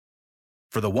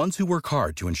For the ones who work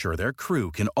hard to ensure their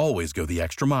crew can always go the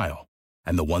extra mile,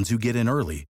 and the ones who get in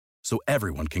early so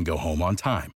everyone can go home on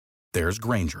time, there's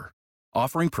Grainger,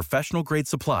 offering professional-grade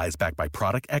supplies backed by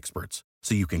product experts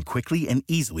so you can quickly and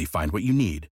easily find what you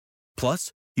need.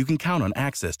 Plus, you can count on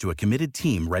access to a committed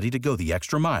team ready to go the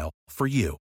extra mile for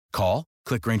you. Call,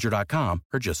 click Grainger.com,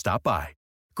 or just stop by.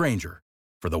 Grainger,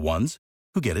 for the ones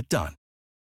who get it done.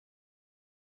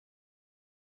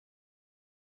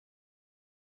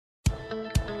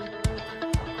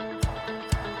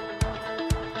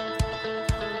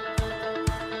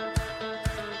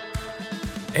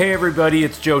 Hey everybody,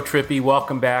 it's Joe Trippi.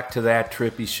 Welcome back to That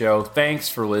Trippi Show. Thanks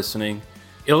for listening.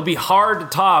 It'll be hard to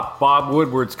top Bob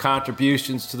Woodward's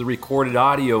contributions to the recorded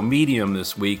audio medium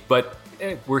this week, but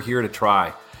we're here to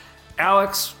try.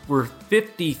 Alex, we're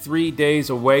 53 days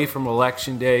away from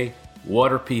Election Day.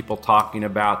 What are people talking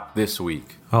about this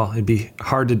week? Well, it'd be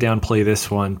hard to downplay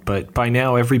this one, but by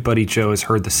now everybody, Joe, has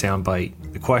heard the soundbite.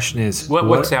 The question is... What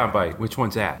soundbite? Which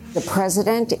one's that? The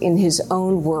president, in his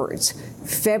own words,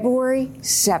 February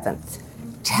 7th,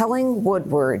 telling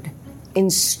Woodward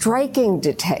in striking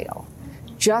detail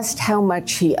just how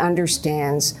much he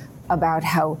understands about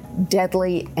how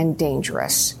deadly and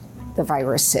dangerous the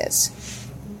virus is.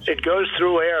 It goes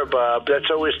through air, Bob. That's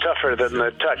always tougher than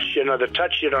the touch. You know, the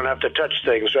touch, you don't have to touch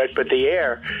things, right? But the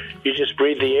air, you just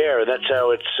breathe the air. That's how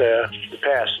it's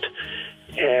passed.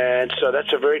 And so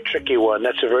that's a very tricky one.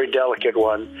 That's a very delicate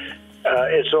one.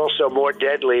 It's also more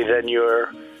deadly than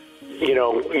your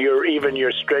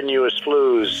strenuous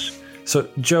flus. So,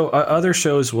 Joe, other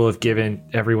shows will have given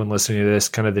everyone listening to this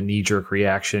kind of the knee-jerk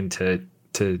reaction to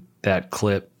that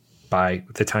clip by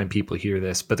the time people hear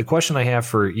this. But the question I have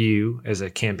for you as a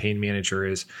campaign manager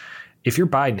is, if you're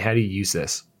Biden, how do you use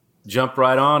this? Jump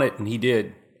right on it, and he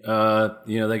did. They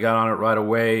got on it right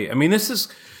away. I mean, this is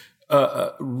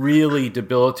really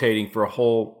debilitating for a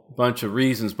whole bunch of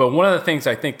reasons. But one of the things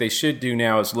I think they should do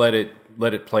now is let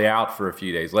it play out for a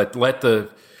few days. Let the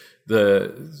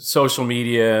social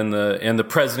media and the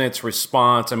president's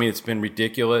response. I mean, it's been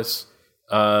ridiculous.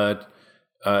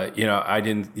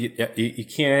 You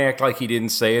can't act like he didn't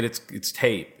say it. It's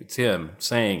tape. It's him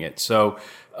saying it. So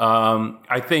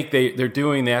I think they're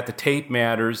doing that. The tape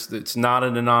matters. It's not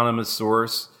an anonymous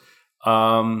source.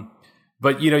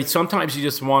 But sometimes you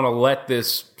just want to let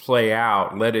this play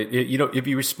out. Let it. If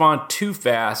you respond too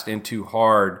fast and too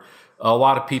hard, a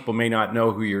lot of people may not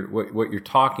know what you're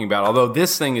talking about. Although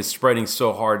this thing is spreading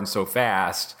so hard and so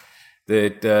fast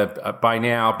that by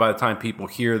the time people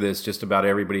hear this, just about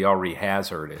everybody already has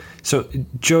heard it. So,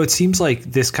 Joe, it seems like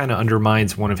this kind of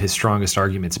undermines one of his strongest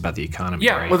arguments about the economy.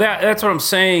 Yeah, right? Well, that's what I'm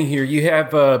saying here. You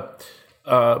have,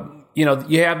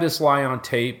 you have this lie on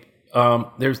tape.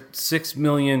 There's 6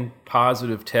 million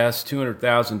positive tests,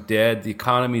 200,000 dead. The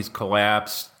economy's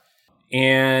collapsed,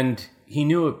 and he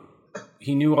knew it.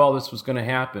 He knew all this was going to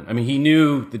happen. I mean, he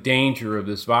knew the danger of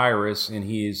this virus, and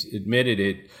he's admitted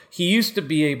it. He used to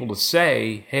be able to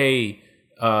say, "Hey,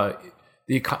 I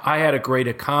had a great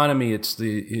economy.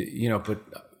 Who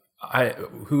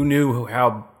knew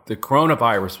how the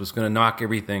coronavirus was going to knock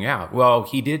everything out?" Well,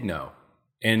 he did know,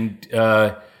 and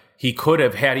he could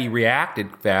have, had he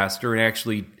reacted faster and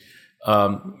actually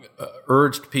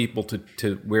urged people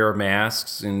to wear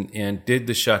masks and did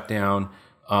the shutdown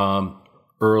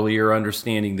earlier,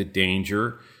 understanding the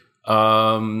danger.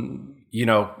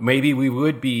 Maybe we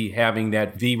would be having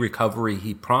that V recovery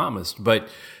he promised, but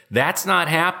that's not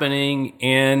happening,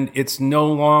 and it's no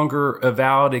longer a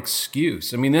valid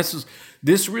excuse. I mean,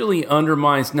 this really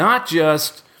undermines, not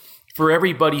just for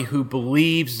everybody who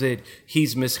believes that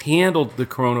he's mishandled the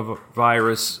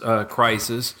coronavirus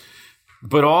crisis,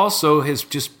 but also has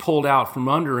just pulled out from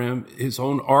under him his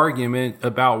own argument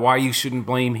about why you shouldn't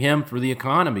blame him for the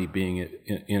economy being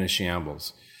in a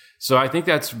shambles. So I think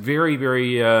that's very,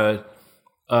 very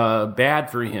bad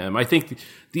for him. I think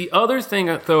the other thing,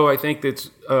 though, I think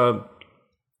that's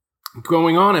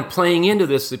going on and playing into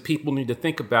this that people need to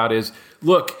think about is,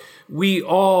 look, we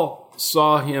all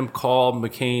saw him call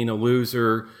McCain a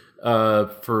loser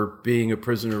for being a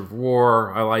prisoner of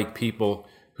war. I like people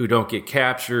who don't get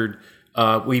captured.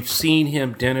 We've seen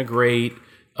him denigrate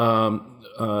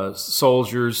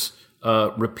soldiers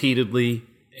repeatedly,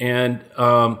 and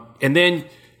then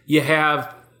you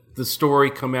have the story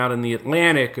come out in the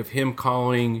Atlantic of him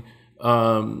calling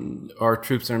our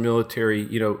troops and our military,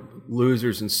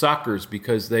 losers and suckers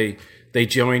because they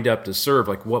joined up to serve.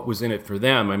 Like, what was in it for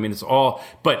them? I mean, it's all.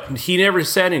 But he never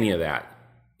said any of that.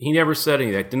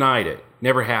 Denied it.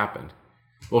 Never happened.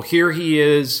 Well, here he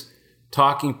is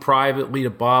talking privately to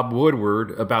Bob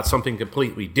Woodward about something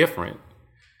completely different.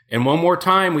 And one more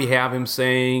time, we have him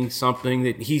saying something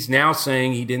that he's now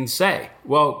saying he didn't say.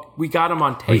 Well, we got him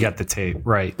on tape. We got the tape,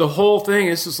 right. The whole thing,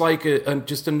 this is like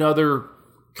just another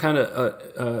kind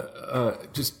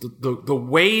of just the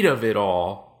weight of it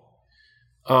all,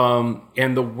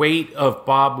 and the weight of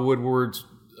Bob Woodward's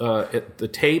the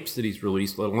tapes that he's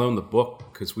released, let alone the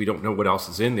book, because we don't know what else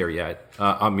is in there yet.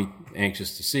 I'm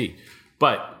anxious to see.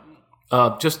 But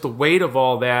just the weight of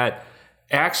all that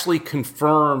actually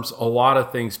confirms a lot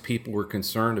of things people were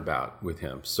concerned about with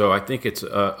him. So I think it's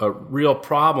a real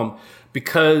problem,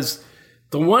 because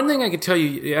the one thing I can tell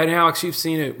you, and Alex, you've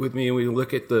seen it with me, and we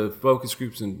look at the focus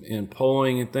groups and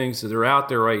polling and things that are out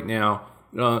there right now,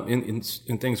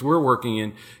 in things we're working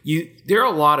in, there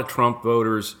are a lot of Trump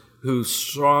voters who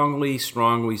strongly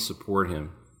support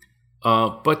him.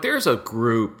 But there's a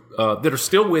group that are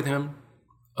still with him,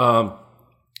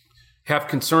 have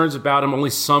concerns about him, only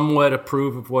somewhat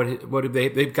approve of what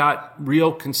they've got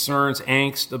real concerns,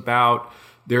 angst about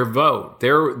their vote.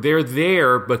 They're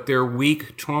there, but they're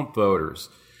weak Trump voters.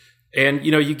 And,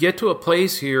 you get to a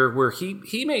place here where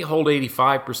he may hold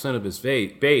 85% of his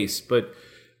base, but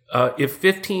if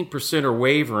 15% are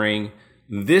wavering,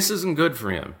 this isn't good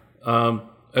for him.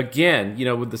 Again,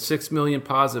 with the 6 million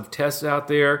positive tests out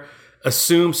there,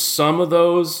 assume some of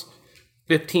those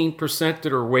 15%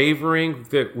 that are wavering,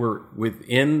 that were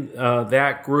within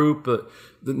that group,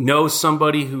 that know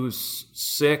somebody who's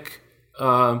sick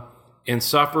and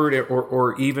suffered,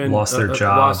 or even lost their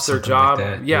job. Like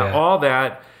that. Yeah, all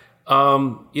that.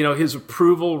 His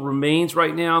approval remains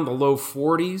right now in the low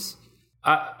 40s.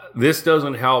 This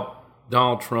doesn't help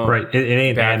Donald Trump. Right. It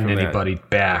ain't adding anybody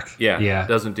back. Yeah. It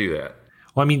doesn't do that.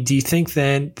 Well, I mean, do you think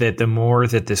then that the more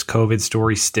that this COVID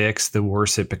story sticks, the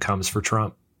worse it becomes for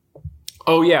Trump?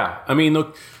 Oh, yeah. I mean,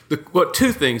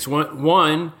 two things.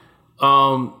 One,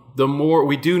 the more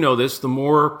we do know this, the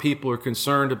more people are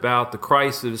concerned about the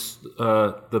crisis,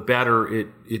 the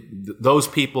better those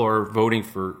people are voting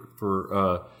for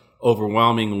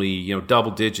overwhelmingly,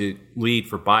 double-digit lead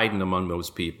for Biden among those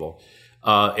people,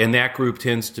 and that group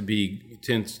tends to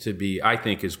be, I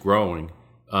think, is growing,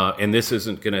 and this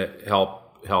isn't going to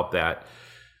help that.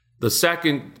 The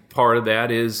second part of that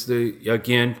is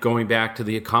again going back to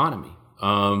the economy.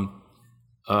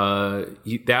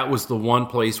 That was the one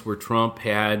place where Trump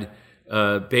had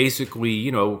basically,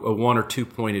 a 1 or 2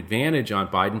 point advantage on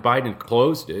Biden. Biden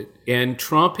closed it, and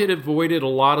Trump had avoided a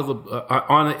lot of the,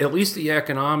 on at least the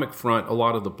economic front, a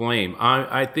lot of the blame.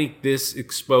 I think this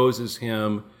exposes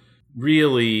him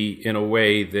really in a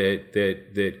way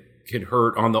that could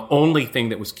hurt on the only thing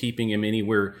that was keeping him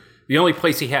anywhere. The only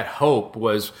place he had hope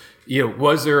was,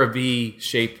 was there a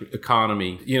V-shaped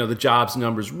economy? The jobs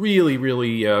numbers really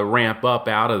ramp up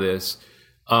out of this.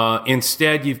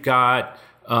 Instead, you've got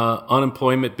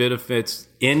unemployment benefits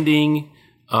ending.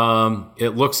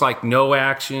 It looks like no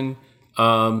action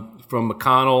from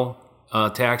McConnell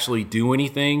to actually do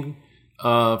anything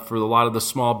for a lot of the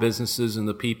small businesses and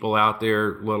the people out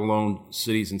there, let alone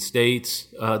cities and states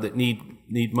that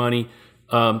need money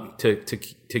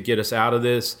to get us out of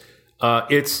this.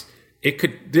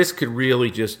 This could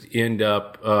really just end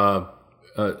up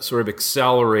sort of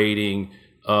accelerating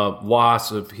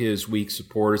loss of his weak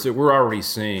supporters that we're already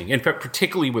seeing. In fact,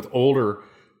 particularly with older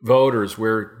voters,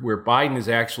 where Biden has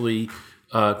actually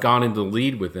gone into the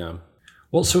lead with them.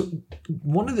 Well, so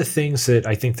one of the things that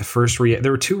I think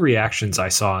there were two reactions I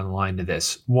saw online to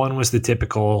this. One was the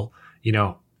typical,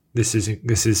 this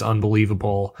is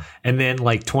unbelievable, and then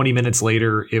like 20 minutes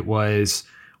later, it was,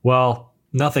 well,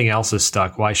 nothing else is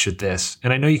stuck. Why should this?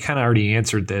 And I know you kind of already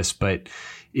answered this, but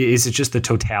is it just the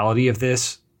totality of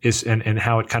this and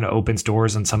how it kind of opens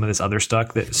doors on some of this other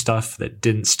stuff that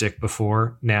didn't stick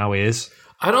before now is?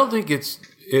 I don't think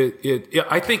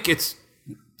I think it's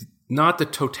not the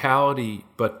totality,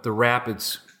 but the rapid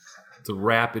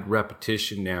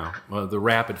repetition now, the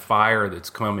rapid fire that's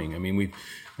coming. I mean,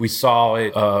 we saw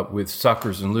it with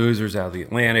Suckers and Losers out of the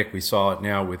Atlantic. We saw it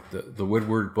now with the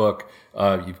Woodward book.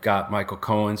 You've got Michael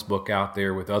Cohen's book out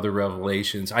there with other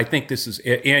revelations. I think this is,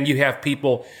 and you have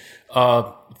people,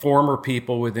 former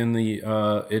people within the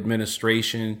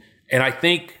administration, and I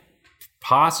think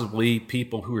possibly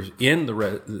people who are in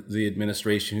the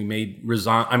administration who may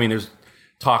resign. I mean, there's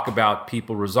talk about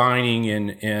people resigning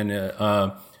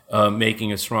and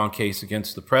making a strong case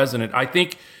against the president. I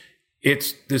think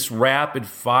it's this rapid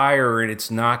fire, and it's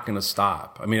not going to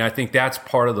stop. I mean, I think that's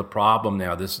part of the problem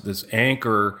now. This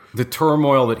anchor, the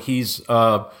turmoil that he's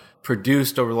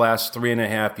produced over the last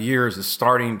 3.5 years is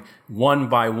starting one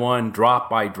by one, drop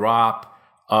by drop,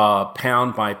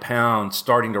 pound by pound,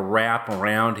 starting to wrap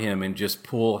around him and just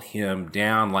pull him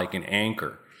down like an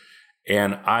anchor.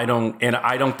 And I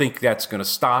don't think that's going to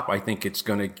stop. I think it's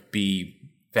going to be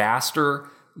faster,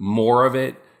 more of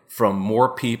it from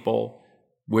more people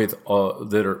with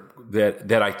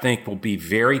that I think will be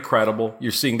very credible.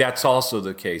 You're seeing that's also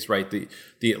the case, right?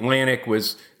 The Atlantic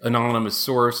was anonymous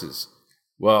sources.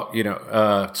 Well,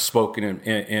 spoken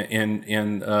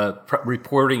and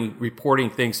reporting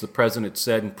things the president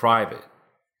said in private.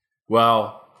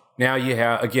 Well, now you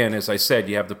have, again, as I said,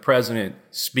 you have the president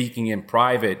speaking in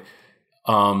private,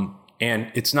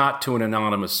 and it's not to an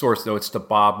anonymous source, though. It's to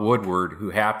Bob Woodward, who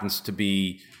happens to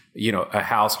be, a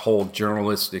household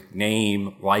journalistic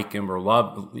name, like him or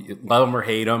love him or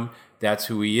hate him. That's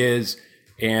who he is,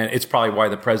 and it's probably why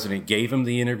the president gave him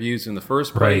the interviews in the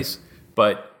first place. Right.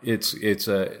 But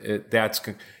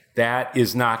that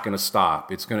is not going to stop.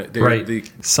 It's going to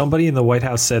right. Somebody in the White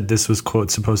House said this was,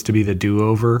 quote, supposed to be the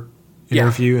do-over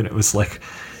interview, and it was like,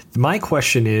 my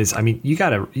question is, I mean, you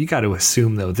got to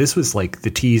assume though this was like the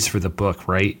tease for the book,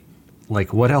 right?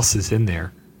 Like, what else is in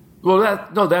there?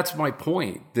 Well, that's my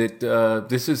point. That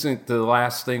this isn't the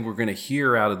last thing we're going to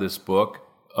hear out of this book,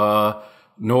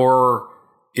 nor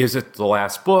is it the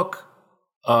last book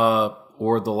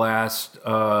or the last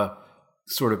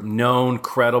sort of known,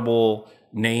 credible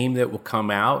name that will come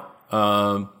out.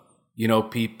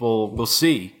 People will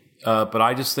see, but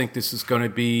I just think this is going to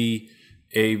be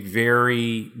it's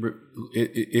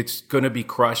going to be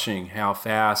crushing how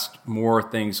fast more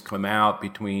things come out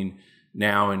between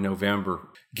now and November.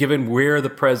 Given where the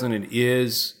president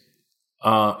is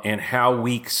and how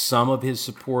weak some of his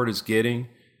support is getting,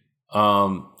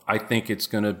 I think it's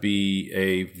going to be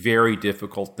a very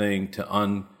difficult thing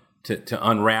to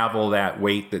unravel that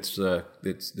weight that's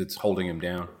holding him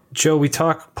down. Joe, we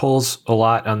talk polls a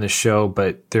lot on this show,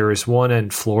 but there is one in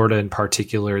Florida in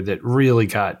particular that really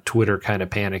got Twitter kind of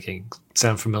panicking.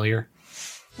 Sound familiar?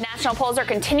 National polls are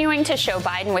continuing to show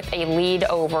Biden with a lead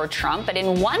over Trump, but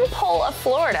in one poll of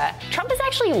Florida, Trump is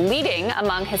actually leading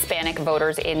among Hispanic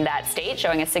voters in that state,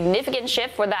 showing a significant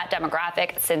shift for that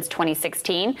demographic since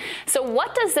 2016. So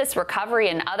what does this recovery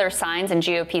and other signs in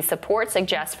GOP support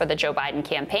suggest for the Joe Biden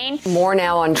campaign? More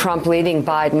now on Trump leading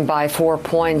Biden by 4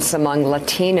 points among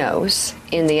Latinos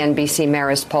in the NBC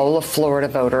Marist poll of Florida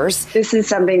voters. This is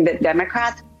something that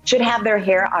Democrats should have their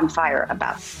hair on fire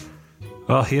about.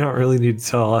 Well, you don't really need to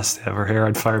tell us to have our hair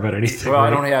on fire about anything. Well, right? I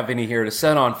don't have any hair to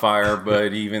set on fire,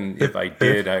 but even if I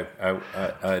did, I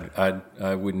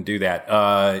wouldn't do that.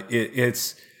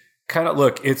 It's kind of,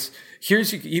 look,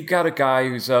 you've got a guy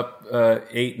who's up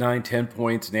 8, 9, 10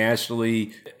 points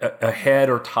nationally, ahead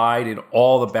or tied in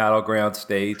all the battleground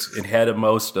states, ahead of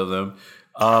most of them.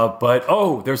 But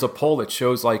there's a poll that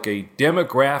shows like a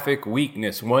demographic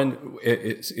weakness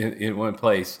in one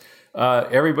place.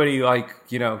 Everybody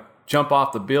jump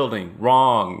off the building.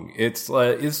 Wrong. This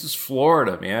is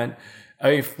Florida, man.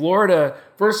 I mean, Florida,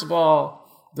 first of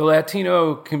all, the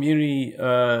Latino community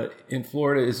in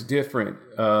Florida is different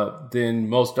than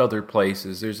most other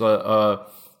places. There's a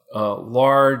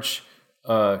large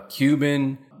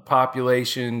Cuban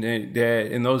population,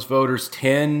 and those voters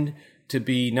tend to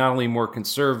be not only more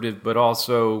conservative, but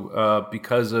also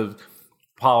because of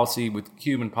policy with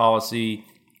Cuban policy,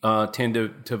 tend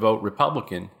to vote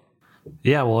Republican.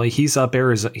 Yeah, well, he's up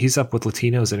with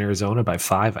Latinos in Arizona by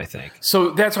 5, I think.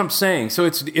 So that's what I'm saying. So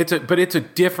it's a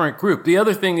different group. The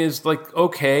other thing is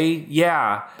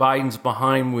Biden's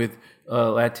behind with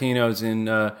Latinos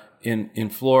in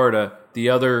Florida. The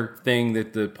other thing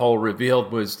that the poll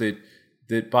revealed was that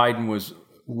Biden was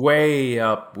way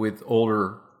up with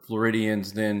older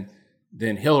Floridians than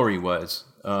Hillary was.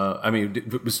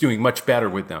 Was doing much better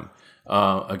with them.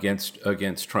 Against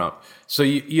Trump. So,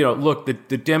 look, the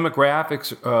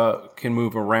demographics can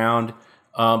move around,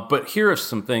 but here are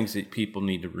some things that people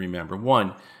need to remember.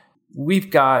 One, we've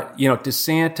got,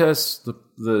 DeSantis,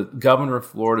 the governor of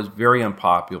Florida, is very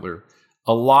unpopular.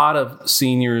 A lot of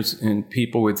seniors and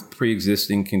people with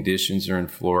pre-existing conditions are in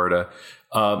Florida.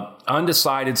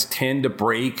 Undecideds tend to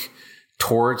break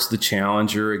towards the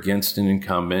challenger against an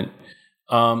incumbent.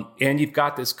 And you've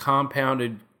got this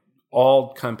compounded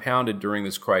during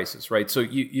this crisis, right? So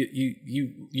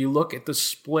you look at the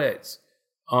splits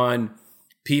on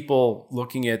people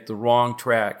looking at the wrong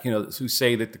track, who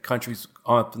say that the country's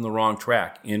up in the wrong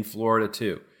track in Florida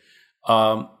too.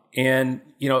 And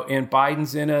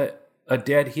Biden's in a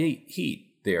dead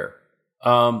heat there.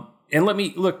 And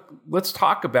let's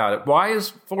talk about it. Why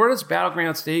is Florida's a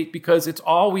battleground state? Because it's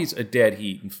always a dead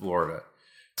heat in Florida.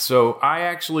 So I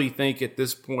actually think at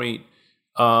this point,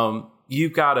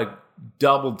 you've got to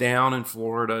double down in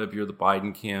Florida if you're the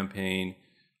Biden campaign.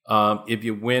 If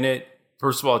you win it,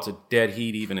 first of all, it's a dead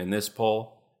heat even in this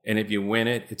poll. And if you win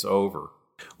it, it's over.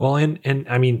 Well, and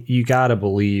I mean, you got to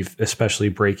believe, especially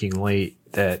breaking late,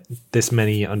 that this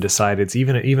many undecideds,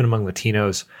 even among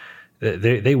Latinos,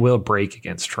 they will break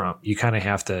against Trump. You kind of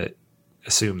have to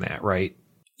assume that, right?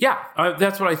 Yeah,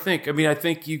 that's what I think. I mean, I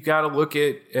think you got to look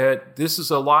at this is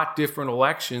a lot different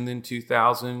election than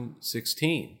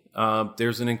 2016.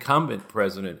 There's an incumbent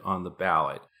president on the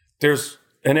ballot. There's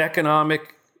an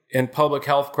economic and public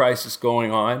health crisis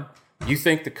going on. You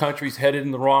think the country's headed in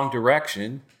the wrong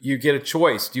direction. You get a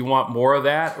choice. Do you want more of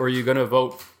that, or are you going to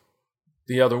vote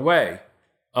the other way?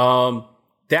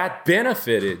 That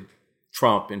benefited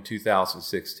Trump in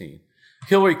 2016.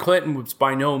 Hillary Clinton was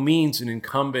by no means an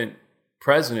incumbent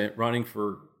president running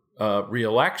for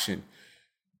re-election.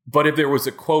 But if there was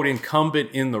a, quote,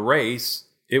 incumbent in the race,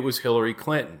 it was Hillary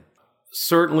Clinton.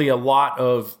 Certainly a lot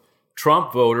of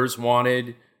Trump voters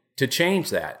wanted to change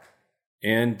that.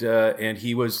 And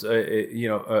he was,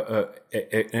 an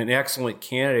excellent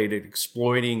candidate at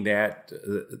exploiting that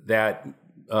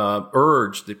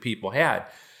urge that people had.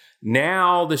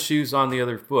 Now the shoe's on the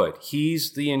other foot.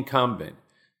 He's the incumbent.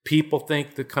 People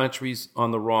think the country's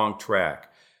on the wrong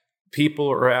track.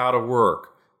 People are out of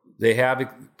work. They have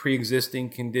pre-existing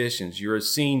conditions. You're a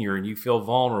senior and you feel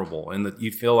vulnerable, and that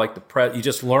you feel like you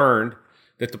just learned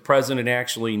that the president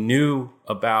actually knew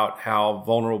about how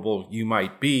vulnerable you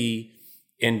might be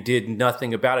and did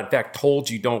nothing about it. In fact, told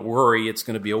you, don't worry, it's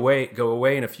going to go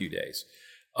away in a few days.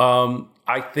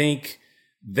 I think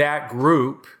that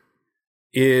group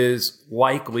is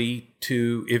likely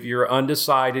to, if you're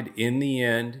undecided in the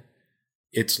end,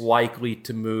 it's likely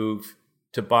to move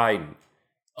to Biden.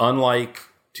 Unlike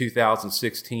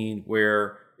 2016,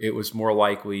 where it was more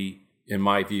likely, in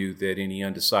my view, that any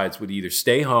undecideds would either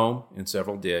stay home, and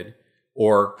several did,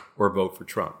 or vote for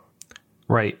Trump.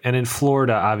 Right. And in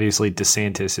Florida, obviously,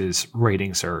 DeSantis's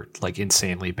ratings are like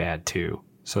insanely bad, too.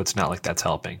 So it's not like that's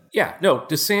helping. Yeah, no,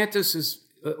 DeSantis is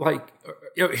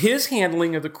his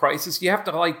handling of the crisis. You have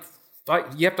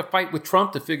to fight with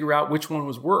Trump to figure out which one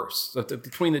was worse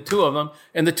between the two of them.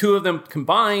 And the two of them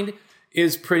combined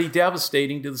is pretty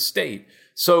devastating to the state.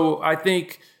 So I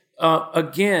think,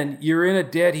 again, you're in a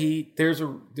dead heat. There's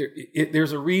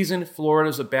a reason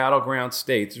Florida's a battleground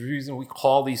state. There's a reason we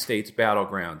call these states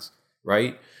battlegrounds.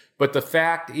 Right? But the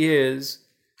fact is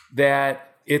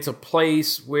that it's a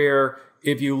place where,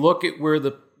 if you look at where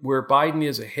Biden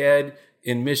is ahead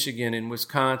in Michigan, in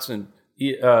Wisconsin,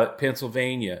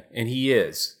 Pennsylvania, and he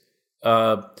is,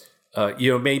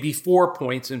 maybe 4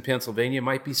 points in Pennsylvania,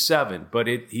 might be 7, but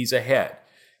he's ahead.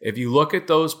 If you look at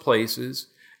those places,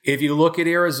 if you look at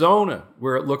Arizona,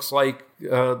 where it looks like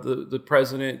the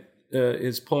president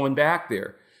is pulling back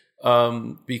there,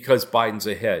 because Biden's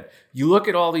ahead. You look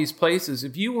at all these places.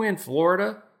 If you win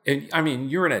Florida, and I mean,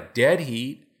 you're in a dead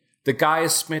heat. The guy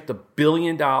has spent $1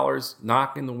 billion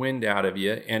knocking the wind out of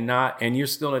you, and you're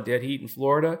still in a dead heat in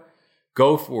Florida.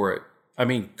 Go for it. I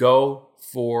mean, go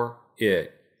for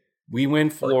it. We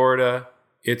win Florida,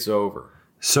 it's over.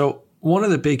 So one of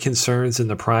the big concerns in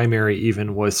the primary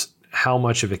even was how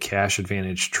much of a cash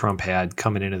advantage Trump had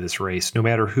coming into this race, no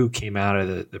matter who came out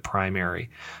of the primary.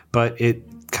 But it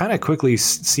kind of quickly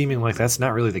seeming like that's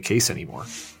not really the case anymore.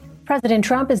 President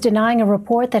Trump is denying a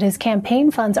report that his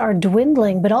campaign funds are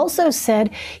dwindling, but also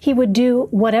said he would do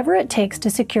whatever it takes to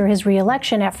secure his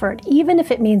reelection effort, even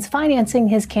if it means financing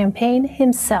his campaign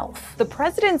himself. The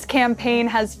president's campaign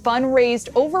has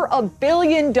fundraised over $1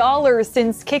 billion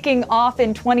since kicking off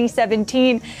in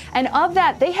 2017. And of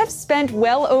that, they have spent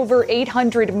well over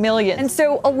 $800 million. And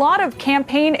so a lot of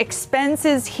campaign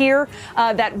expenses here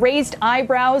that raised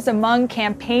eyebrows among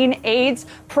campaign aides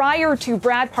prior to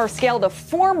Brad Parscale, the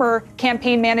former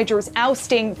campaign manager's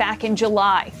ousting back in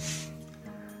July.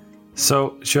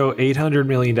 So, Joe, $800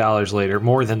 million later,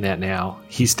 more than that now,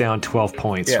 he's down 12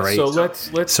 points, right? So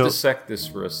let's dissect this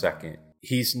for a second.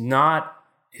 His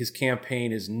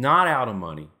campaign is not out of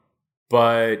money,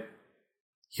 but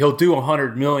he'll do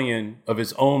 $100 million of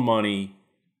his own money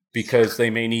because they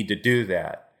may need to do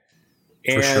that.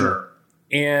 For sure.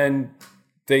 And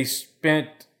they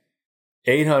spent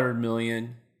 $800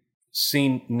 million,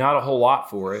 seen not a whole lot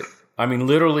for it. I mean,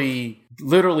 literally,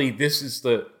 this is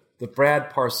the Brad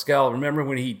Parscale. Remember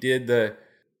when he did the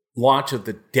launch of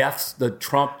the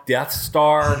Trump Death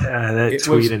Star? Yeah, that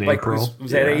tweet in April.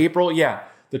 Was that April? Yeah.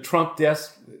 The Trump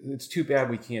Death. It's too bad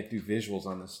we can't do visuals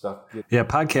on this stuff. Yeah,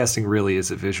 podcasting really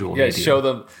is a visual medium.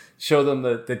 Show them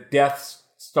the Death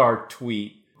Star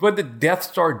tweet. What did the Death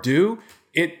Star do?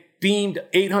 It beamed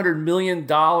 $800 million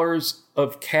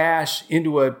of cash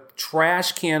into a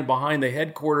trash can behind the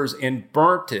headquarters and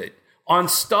burnt it on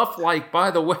stuff like, by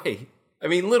the way, I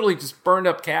mean, literally just burned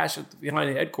up cash behind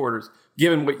the headquarters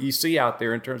given what you see out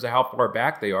there in terms of how far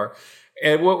back they are.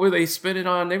 And what were they spending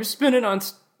on? They were spending on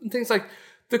things like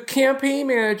the campaign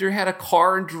manager had a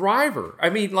car and driver. I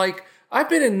mean, like, I've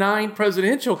been in 9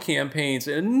 presidential campaigns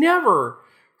and never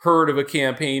heard of a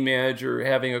campaign manager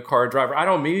having a car and driver. I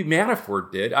don't know, maybe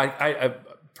Manafort did. I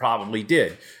probably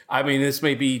did. I mean, this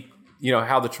may be,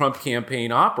 how the Trump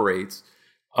campaign operates,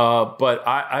 but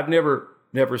I've never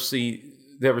seen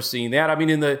that. I mean,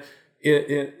 in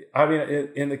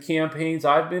the campaigns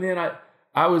I've been in,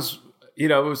 I was, it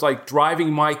was like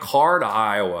driving my car to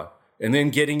Iowa and then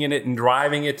getting in it and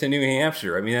driving it to New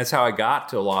Hampshire. I mean, that's how I got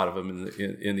to a lot of them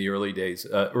in the early days,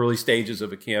 early stages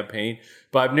of a campaign.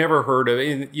 But I've never heard of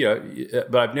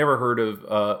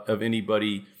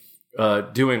anybody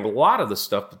doing a lot of the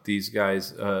stuff that these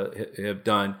guys have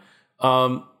done.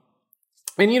 And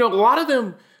a lot of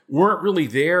them weren't really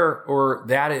there or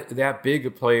that big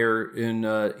a player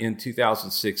in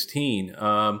 2016.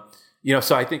 So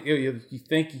I think you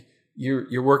think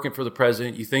you're working for the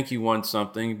president, you think you won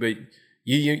something, but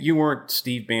you weren't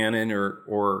Steve Bannon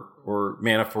or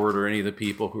Manafort or any of the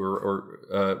people who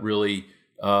are really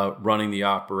running the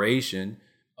operation.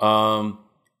 But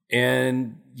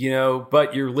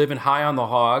you're living high on the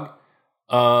hog,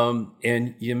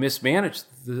 and you mismanaged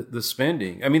the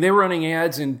spending. I mean, they were running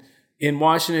ads in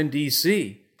Washington,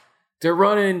 D.C. They're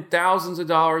running thousands of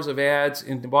dollars of ads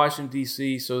in Washington,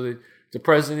 D.C. so that the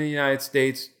president of the United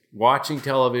States watching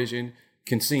television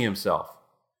can see himself.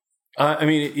 I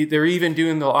mean, they're even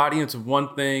doing the audience of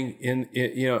one thing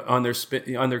on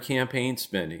their campaign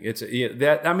spending.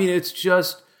 It's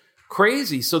just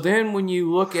crazy. So then when you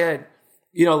look at,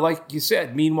 like you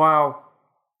said, meanwhile,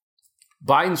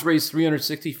 Biden's raised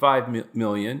 $365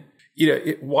 million.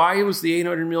 Why was the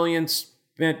 $800 million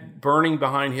spent burning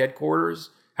behind headquarters?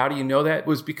 How do you know that? It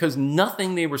was because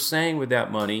nothing they were saying with that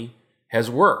money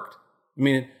has worked. I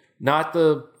mean, not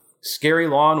the scary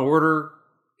Law and Order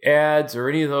ads or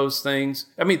any of those things.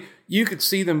 I mean, you could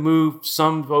see them move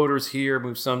some voters here,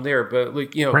 move some there, but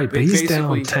right, but he's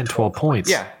down 10, 12 points.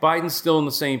 Yeah, Biden's still in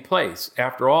the same place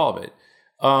after all of it.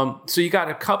 So you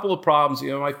got a couple of problems.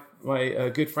 My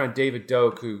good friend David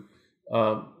Doak, who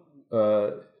I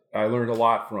learned a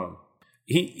lot from,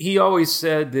 he always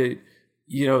said that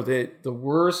that the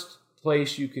worst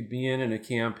place you could be in a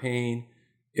campaign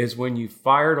is when you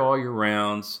fired all your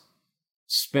rounds,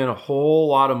 spent a whole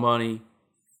lot of money,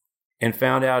 and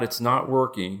found out it's not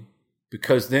working,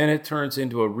 because then it turns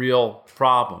into a real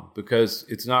problem. Because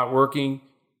it's not working,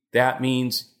 that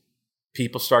means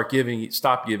people stop giving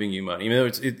you money. I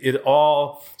mean, it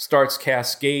all starts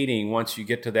cascading once you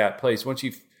get to that place. Once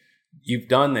you've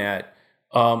done that,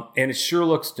 and it sure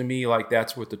looks to me like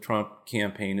that's what the Trump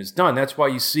campaign has done. That's why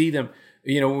you see them.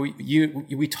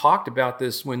 We talked about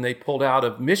this when they pulled out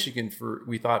of Michigan for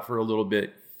a little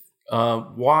bit.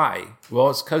 Why?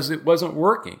 Well, it's because it wasn't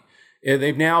working.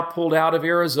 They've now pulled out of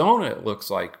Arizona, it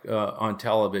looks like, on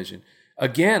television.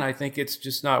 Again, I think it's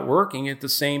just not working. At the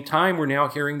same time, we're now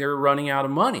hearing they're running out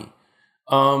of money.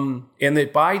 And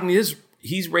that Biden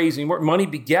he's raising more. Money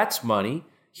begets money.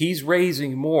 He's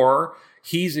raising more.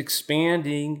 He's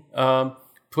expanding,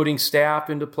 putting staff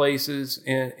into places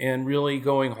and really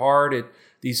going hard at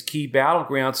these key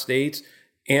battleground states.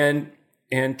 And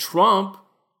Trump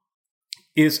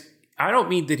is, I don't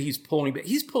mean that he's pulling back.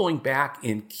 He's pulling back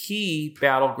in key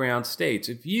battleground states.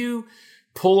 If you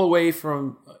pull away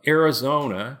from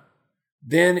Arizona,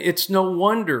 then it's no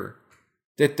wonder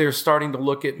that they're starting to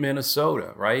look at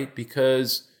Minnesota, right?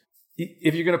 Because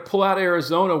if you're going to pull out of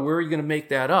Arizona, where are you going to make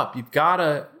that up? You've got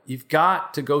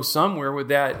to go somewhere with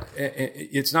that.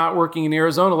 It's not working in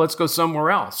Arizona. Let's go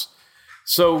somewhere else.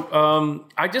 So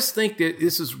I just think that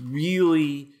this is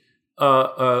really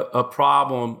a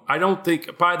problem. I don't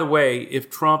think, by the way, if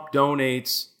Trump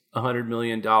donates $100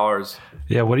 million.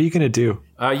 Yeah, what are you going to do?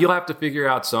 You'll have to figure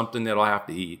out something that I'll have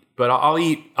to eat. But I'll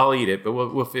eat it, but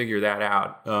we'll figure that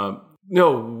out.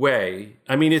 No way.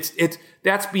 I mean,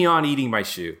 that's beyond eating my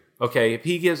shoe. Okay, if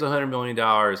he gives $100 million,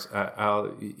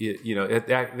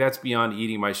 that's beyond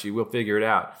eating my shoe. We'll figure it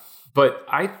out. But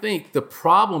I think the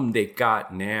problem they've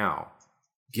got now,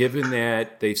 given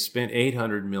that they've spent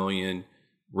 $800 million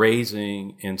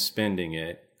raising and spending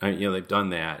it, they've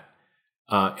done that,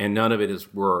 and none of it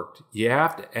has worked. You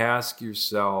have to ask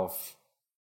yourself,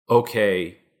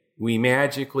 okay, we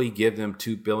magically give them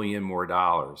 $2 billion more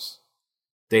dollars.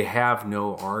 They have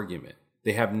no argument.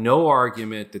 They have no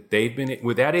argument that they've been,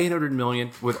 with that $800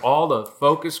 million, with all the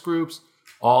focus groups,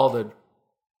 all the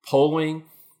polling,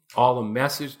 all the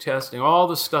message testing, all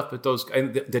the stuff that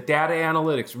and the data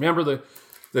analytics. Remember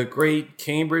the great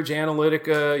Cambridge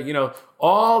Analytica, you know,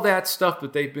 all that stuff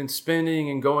that they've been spending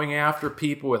and going after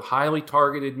people with highly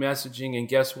targeted messaging. And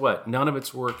guess what? None of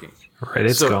it's working. Right,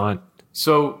 it's gone.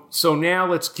 So now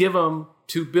let's give them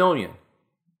 $2 billion.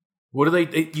 What do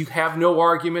they? You have no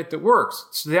argument that works.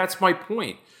 So that's my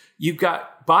point. You've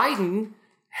got Biden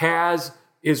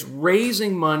is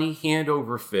raising money hand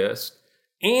over fist,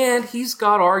 and he's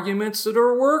got arguments that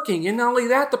are working. And not only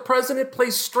that, the president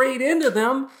plays straight into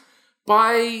them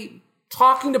by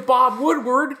talking to Bob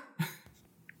Woodward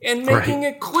and making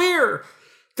it clear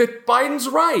that Biden's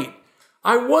right.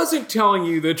 I wasn't telling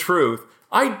you the truth.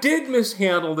 I did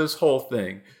mishandle this whole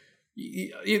thing.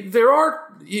 This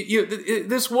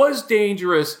was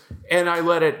dangerous, and I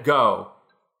let it go.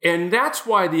 And that's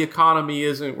why the economy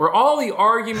isn't where all the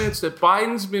arguments that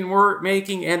Biden's been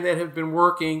making and that have been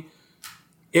working.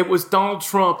 It was Donald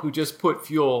Trump who just put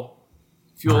fuel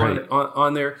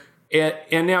on there,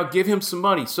 and now give him some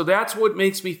money. So that's what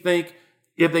makes me think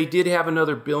if they did have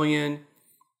another billion,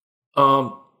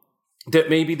 that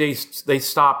maybe they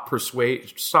stop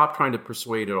trying to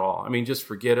persuade at all. I mean, just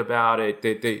forget about it.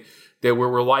 That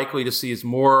we're likely to see is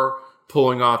more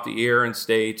pulling off the air in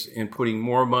states and putting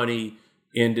more money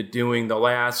into doing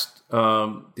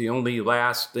the only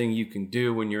last thing you can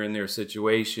do when you're in their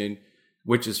situation,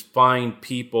 which is find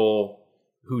people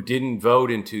who didn't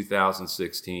vote in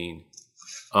 2016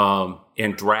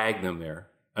 and drag them there.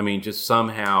 I mean, just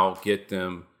somehow get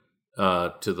them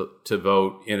to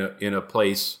vote in a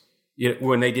place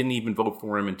when they didn't even vote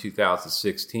for him in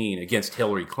 2016 against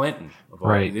Hillary Clinton.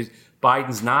 Right.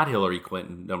 Biden's not Hillary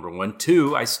Clinton, number one.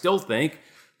 Two, I still think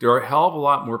there are a hell of a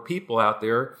lot more people out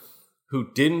there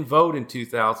who didn't vote in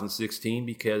 2016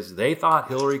 because they thought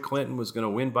Hillary Clinton was going to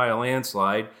win by a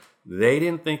landslide. They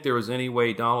didn't think there was any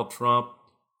way Donald Trump,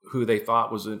 who they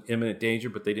thought was in imminent danger,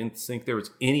 but they didn't think there was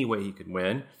any way he could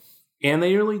win. And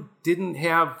they really didn't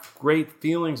have great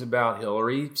feelings about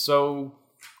Hillary. So,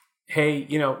 hey,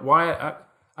 you know, why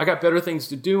I got better things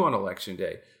to do on Election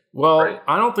Day. Well,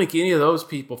 I don't think any of those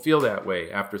people feel that way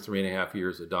after 3.5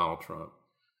 years of Donald Trump.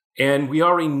 And we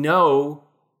already know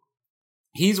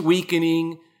he's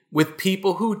weakening with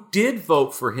people who did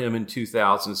vote for him in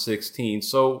 2016.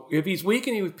 So if he's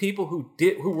weakening with people who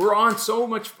were so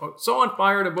on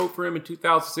fire to vote for him in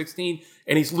 2016,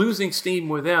 and he's losing steam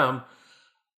with them,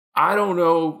 I don't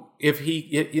know if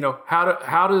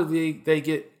how do they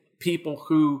get people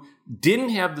who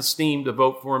didn't have the steam to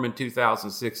vote for him in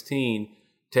 2016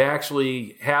 to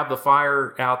actually have the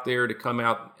fire out there to come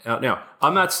out now.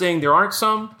 I'm not saying there aren't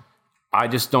some. I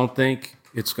just don't think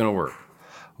it's going to work.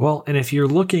 Well, and if you're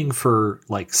looking for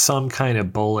like some kind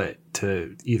of bullet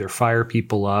to either fire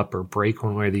people up or break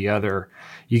one way or the other,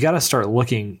 you got to start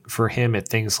looking for him at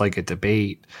things like a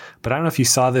debate. But I don't know if you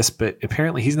saw this, but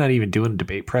apparently he's not even doing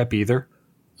debate prep either.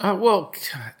 Well,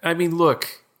 I mean,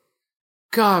 look,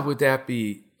 God, would that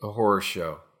be a horror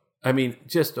show? I mean,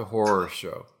 just a horror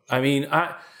show. I mean,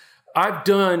 I've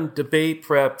done debate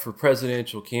prep for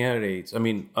presidential candidates. I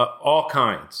mean, all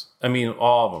kinds. I mean,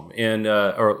 all of them, and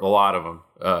or a lot of them.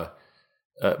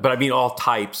 But I mean, all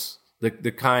types.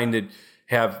 The kind that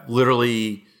have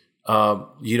literally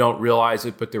you don't realize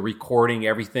it, but they're recording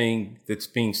everything that's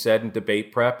being said in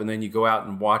debate prep, and then you go out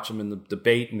and watch them in the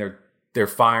debate, and they're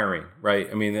firing. Right?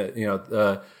 I mean,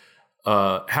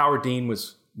 Howard Dean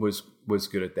was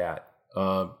good at that.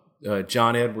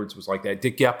 John Edwards was like that.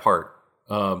 Dick Gephardt.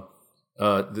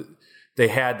 They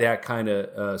had that kind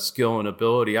of skill and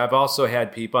ability. I've also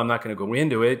had people, I'm not going to go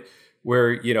into it,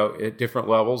 where, at different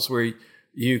levels where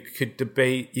you could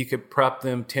debate, you could prep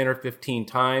them 10 or 15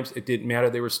 times. It didn't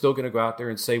matter. They were still going to go out there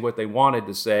and say what they wanted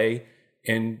to say.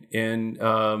 And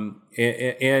so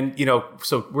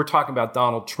we're talking about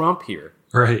Donald Trump here.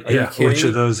 Right. Yeah. Which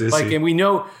of those is he? And we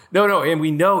know, and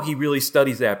we know he really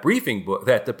studies that briefing book,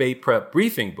 that debate prep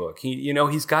briefing book.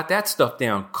 He's got that stuff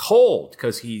down cold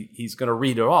because he's going to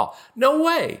read it all. No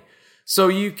way. So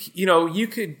you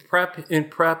could prep,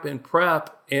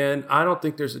 and I don't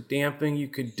think there's a damn thing you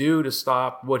could do to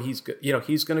stop what he's going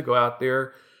to go out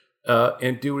there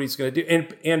and do what he's going to do.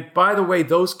 And by the way,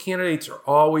 those candidates are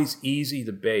always easy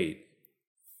to bait.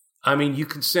 I mean, you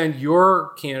can send your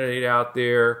candidate out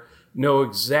there, know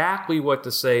exactly what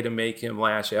to say to make him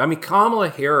lash out. I mean, Kamala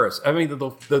Harris,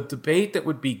 the debate that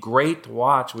would be great to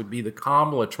watch would be the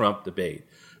Kamala Trump debate,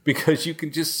 because you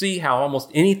can just see how almost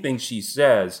anything she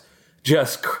says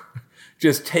just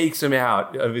takes him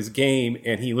out of his game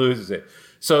and he loses it.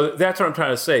 So that's what I'm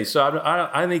trying to say. So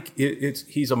I think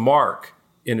he's a mark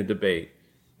in a debate.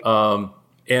 And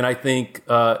I think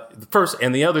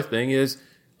the other thing is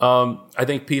I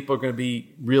think people are going to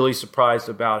be really surprised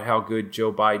about how good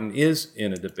Joe Biden is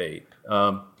in a debate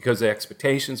because the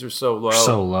expectations are so low.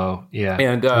 So low, yeah.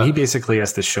 And he basically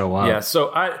has to show up. Yeah,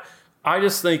 so I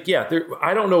just think,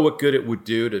 I don't know what good it would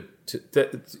do to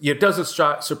it doesn't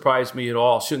surprise me at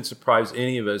all. Shouldn't surprise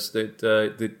any of us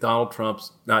that Donald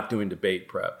Trump's not doing debate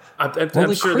prep.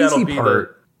 I'm sure that'll be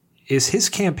is his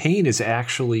campaign is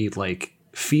actually like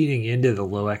feeding into the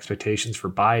low expectations for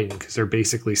Biden because they're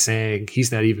basically saying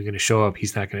he's not even going to show up.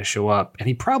 He's not going to show up. And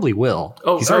he probably will.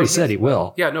 He's already said he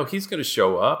will. Yeah, no, he's going to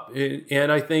show up.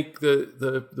 And I think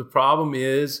the problem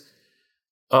is,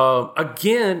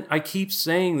 again, I keep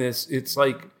saying this. It's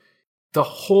like the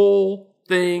whole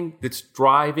thing that's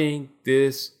driving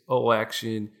this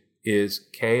election is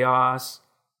chaos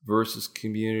versus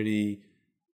community,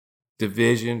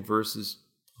 division versus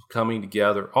coming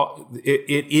together.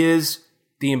 It is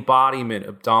the embodiment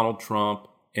of Donald Trump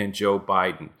and Joe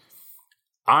Biden.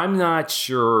 I'm not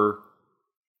sure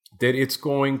that it's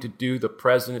going to do the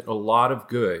president a lot of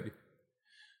good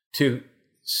to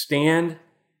stand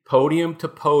podium to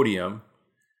podium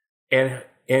and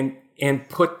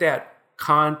put that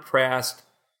contrast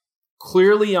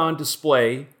clearly on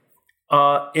display.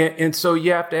 And so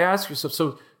you have to ask yourself,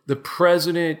 so the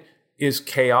president is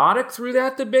chaotic through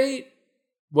that debate?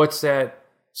 What's that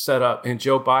set up? And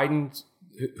Joe Biden,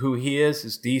 who he is,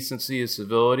 his decency, his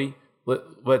civility,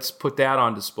 let's put that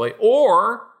on display.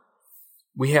 Or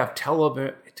we have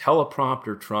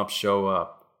teleprompter Trump show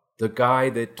up, the guy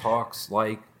that talks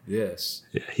like this.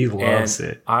 Yeah, he loves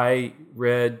it. I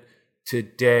read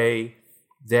today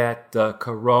that the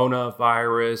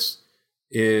coronavirus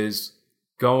is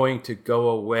going to go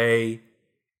away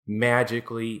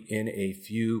magically in a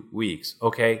few weeks.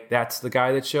 Okay, that's the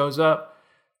guy that shows up.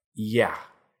 Yeah,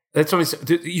 that's what I said.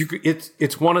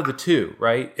 It's one of the two,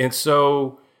 right? And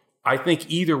so I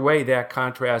think either way, that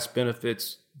contrast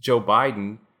benefits Joe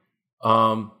Biden,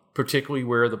 particularly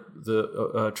where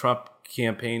the Trump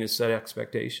campaign has set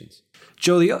expectations.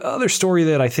 Joe, the other story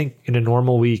that I think in a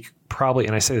normal week probably,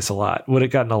 and I say this a lot, would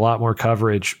have gotten a lot more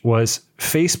coverage was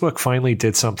Facebook finally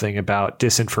did something about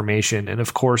disinformation. And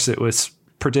of course, it was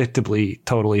predictably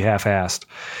totally half-assed.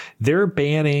 They're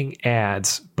banning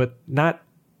ads, but not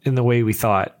in the way we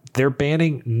thought. They're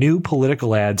banning new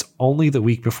political ads only the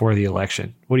week before the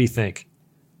election. What do you think?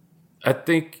 I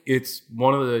think it's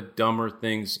one of the dumber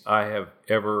things I have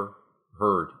ever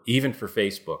heard, even for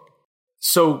Facebook.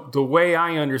 So the way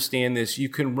I understand this, you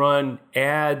can run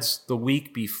ads the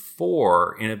week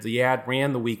before, and if the ad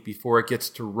ran the week before, it gets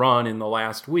to run in the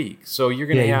last week. So you're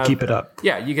going to have keep it up.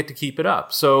 Yeah, you get to keep it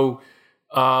up. So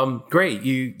great,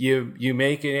 you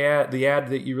make an ad, the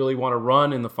ad that you really want to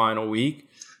run in the final week.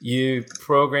 You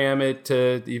program it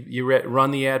to run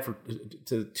the ad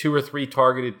to 2 or 3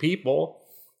 targeted people,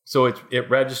 so it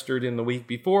registered in the week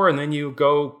before, and then you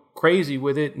go crazy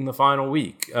with it in the final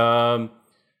week.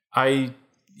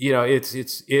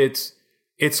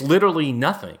 It's literally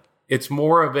nothing. It's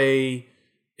more of they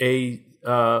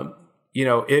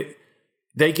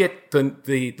get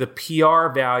the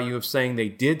PR value of saying they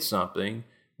did something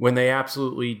when they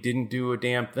absolutely didn't do a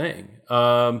damn thing.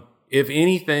 If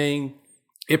anything,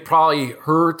 it probably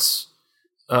hurts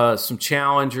some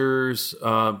challengers,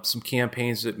 some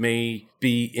campaigns that may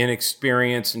be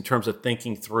inexperienced in terms of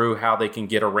thinking through how they can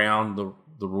get around the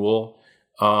rule.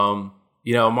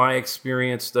 My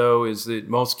experience, though, is that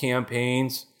most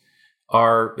campaigns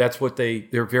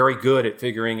they're very good at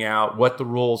figuring out what the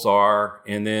rules are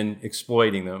and then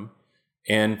exploiting them.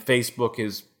 And Facebook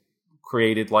has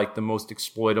created like the most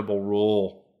exploitable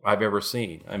rule I've ever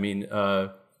seen. I mean,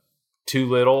 too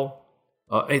little.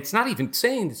 It's not even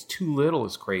saying it's too little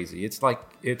is crazy. It's like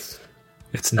it's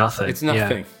nothing. It's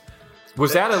nothing. Yeah.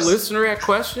 Was that a listener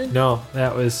question? No,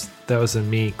 that was a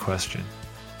me question.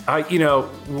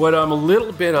 What I'm a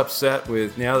little bit upset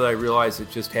with now that I realize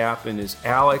it just happened is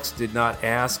Alex did not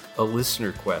ask a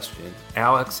listener question.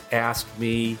 Alex asked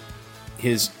me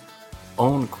his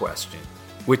own question,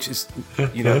 which is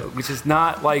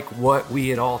not like what we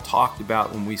had all talked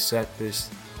about when we set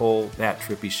that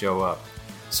Trippy show up.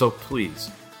 So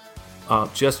please,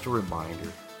 just a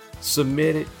reminder,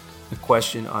 submit the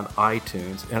question on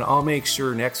iTunes, and I'll make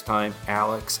sure next time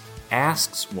Alex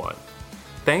asks one.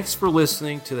 Thanks for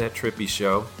listening to that Trippy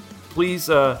show. Please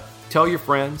tell your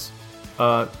friends,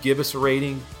 give us a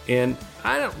rating, and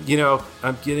I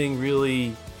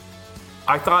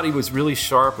thought he was really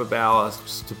sharp about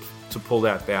us to pull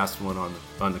that fast one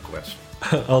on the question.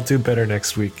 I'll do better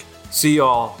next week. See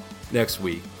y'all next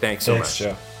week. Thanks so much.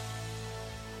 Joe.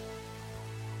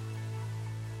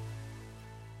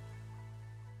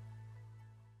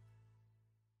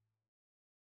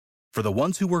 For the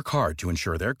ones who work hard to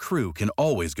ensure their crew can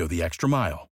always go the extra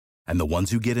mile, and the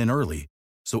ones who get in early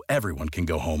so everyone can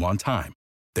go home on time,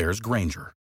 there's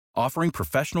Grainger, offering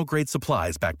professional-grade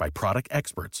supplies backed by product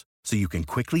experts so you can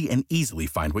quickly and easily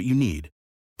find what you need.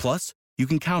 Plus, you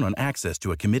can count on access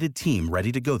to a committed team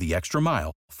ready to go the extra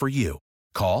mile for you.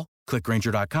 Call, click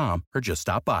Grainger.com, or just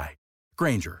stop by.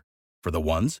 Grainger, for the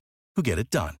ones who get it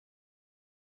done.